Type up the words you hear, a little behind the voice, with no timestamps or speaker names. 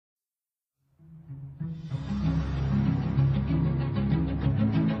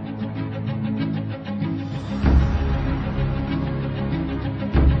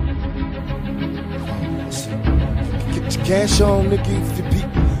cash on, nigga, if you peep.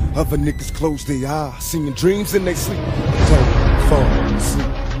 Other niggas close their eyes, seeing dreams in they sleep. Don't fall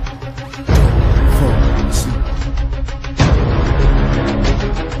asleep. Don't fall asleep.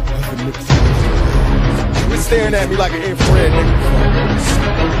 Other niggas close their eyes. You're staring at me like an infrared, nigga.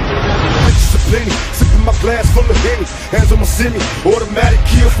 Bitches are plenty, sipping my glass full of Henny. Hands on my semi, automatic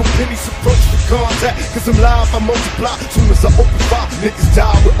kill from pennies. Approach for contact, cause I'm live, I multiply. Soon as I open fire, niggas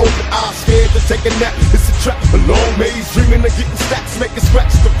die with open eyes. Scared to take a nap, it's a trap. A long maze, dreaming of getting stacks. Making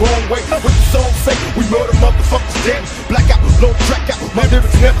scratch the wrong way. What the song say? We murder motherfuckers dead. Blackout, low track out. My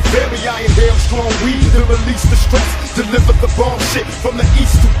lyrics never vary. I inhale strong weed to release the stress. Deliver the bomb shit from the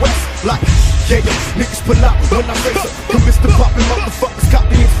east to west. Like, yeah, niggas pull out when I face up. Commits to popping motherfuckers,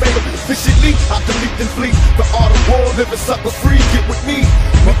 copying fatal. Efficiently, I delete and flee. The art of war, living sucker free. Get with me.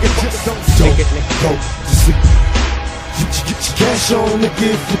 Nigga, just don't go to sleep. Get your cash on, nigga,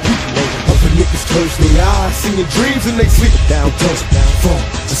 if you peep. Other niggas close their eyes, seeing dreams and they sleep. Don't fall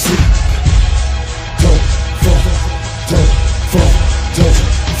asleep. Don't fall asleep.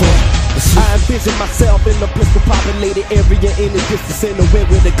 I envision myself in a blissful populated area in the distance, in the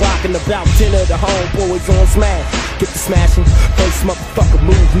wind with a Glock and about 10 of the homeboys on smash. Get the smashing, first motherfucker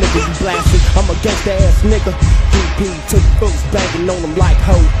move, nigga, you blasting. I'm a gangsta ass nigga. DP to the boots, banging on them like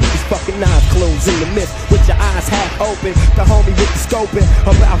hoes. Put these fucking eyes closed in the mist with your eyes half open. The homie with the scoping,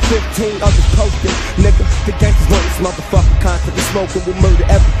 about 15 others posting. Nigga, the gangsters want this motherfucker constantly smoking. We'll murder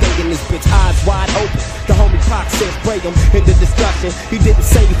everything in this bitch, eyes wide open. The homie Pac said spray him in the discussion. He didn't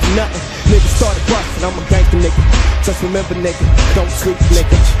say it for nothing. Nigga started busting, I'm a gangster nigga. Just remember nigga, don't sleep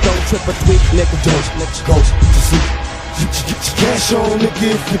nigga. Don't trip or tweak nigga. Don't go to sleep. Get your cash on,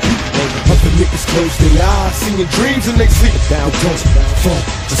 nigga, if you peep. Other niggas close their eyes, seeing dreams and they sleep. Don't fall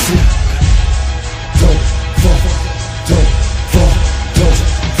asleep. Don't fall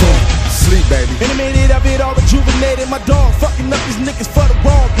asleep, baby. In a minute of it all rejuvenated, my dog fucking up these niggas for the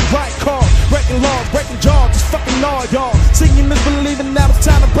wrong, the right call. Breaking laws, breaking jaws, just fucking all y'all. Singing is believing, now it's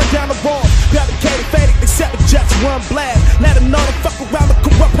time to break down the walls. Dedicated, faded, except with just one blast. Let them know to fuck around the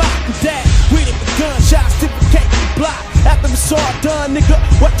corrupt hot and dad. We did the gunshots, typicate the block. After it's all done, nigga,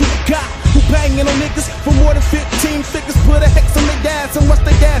 what do you got? Who banging on niggas for more than 15 figures? Put a hex on their gas and watch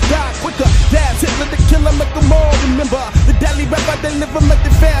their gas die quicker. Dabs, Hitler the killer, make them all remember. The deadly rapper deliver, make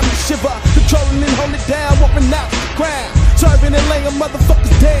the family shiver. Controlling and hold it down, walking out the crowd. Serving and laying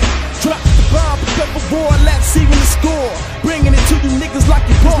motherfuckers dead. Drop the bomb, prepare for war, let's see when the score. Bringing it to you niggas like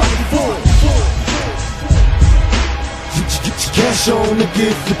you brought it before. Get your cash on, nigga,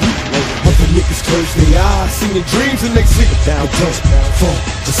 if you peep. Other niggas close their eyes, seeing dreams and they sleep. Don't fall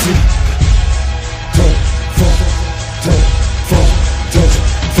asleep.